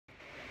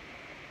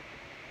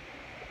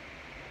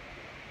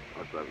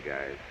What's up,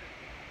 guys?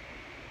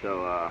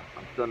 So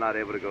I'm still not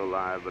able to go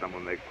live, but I'm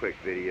gonna make a quick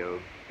video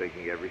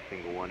thanking every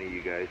single one of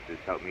you guys that's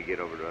helped me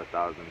get over to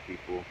 1,000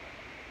 people.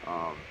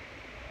 Um,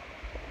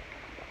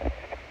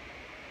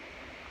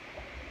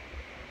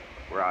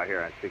 we're out here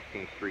at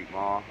 16th Street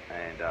Mall,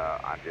 and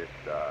I'm just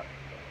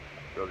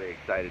really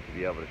excited to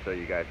be able to show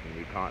you guys some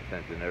new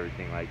content and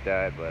everything like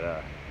that.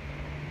 But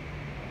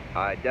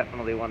I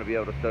definitely want to be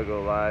able to still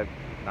go live,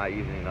 not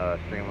using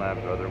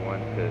Streamlabs or other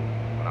ones, because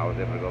when I was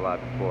able to go live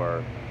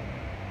before,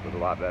 it was a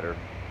lot better,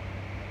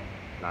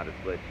 not as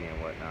glitchy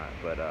and whatnot.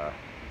 But I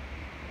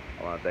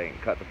want to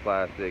thank Cut the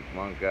Plastic,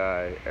 Monk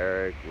Guy,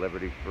 Eric,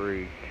 Liberty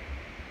Freak,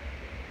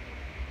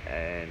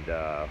 and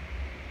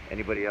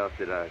anybody else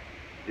that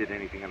did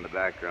anything in the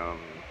background.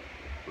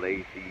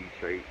 Lacey,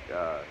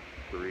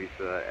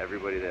 Teresa,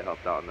 everybody that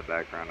helped out in the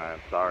background.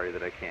 I'm sorry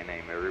that I can't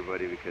name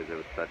everybody because it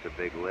was such a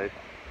big list,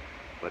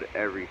 but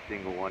every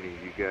single one of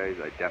you guys,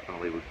 I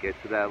definitely would get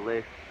to that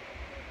list,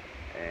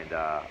 and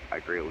I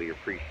greatly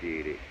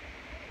appreciate it.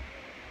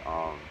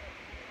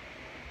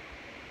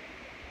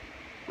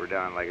 We're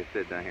down, like I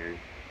said, down here,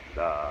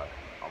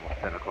 almost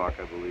 10 o'clock,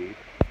 I believe.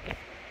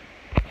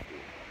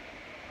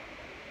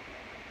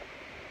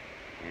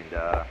 And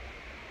as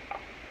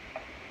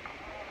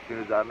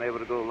soon as I'm able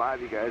to go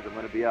live, you guys, I'm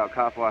going to be out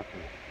cop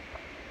watching.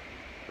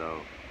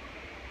 So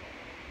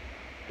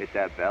hit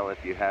that bell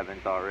if you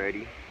haven't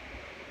already.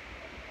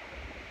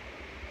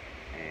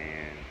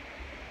 And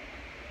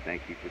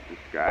thank you for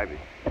subscribing.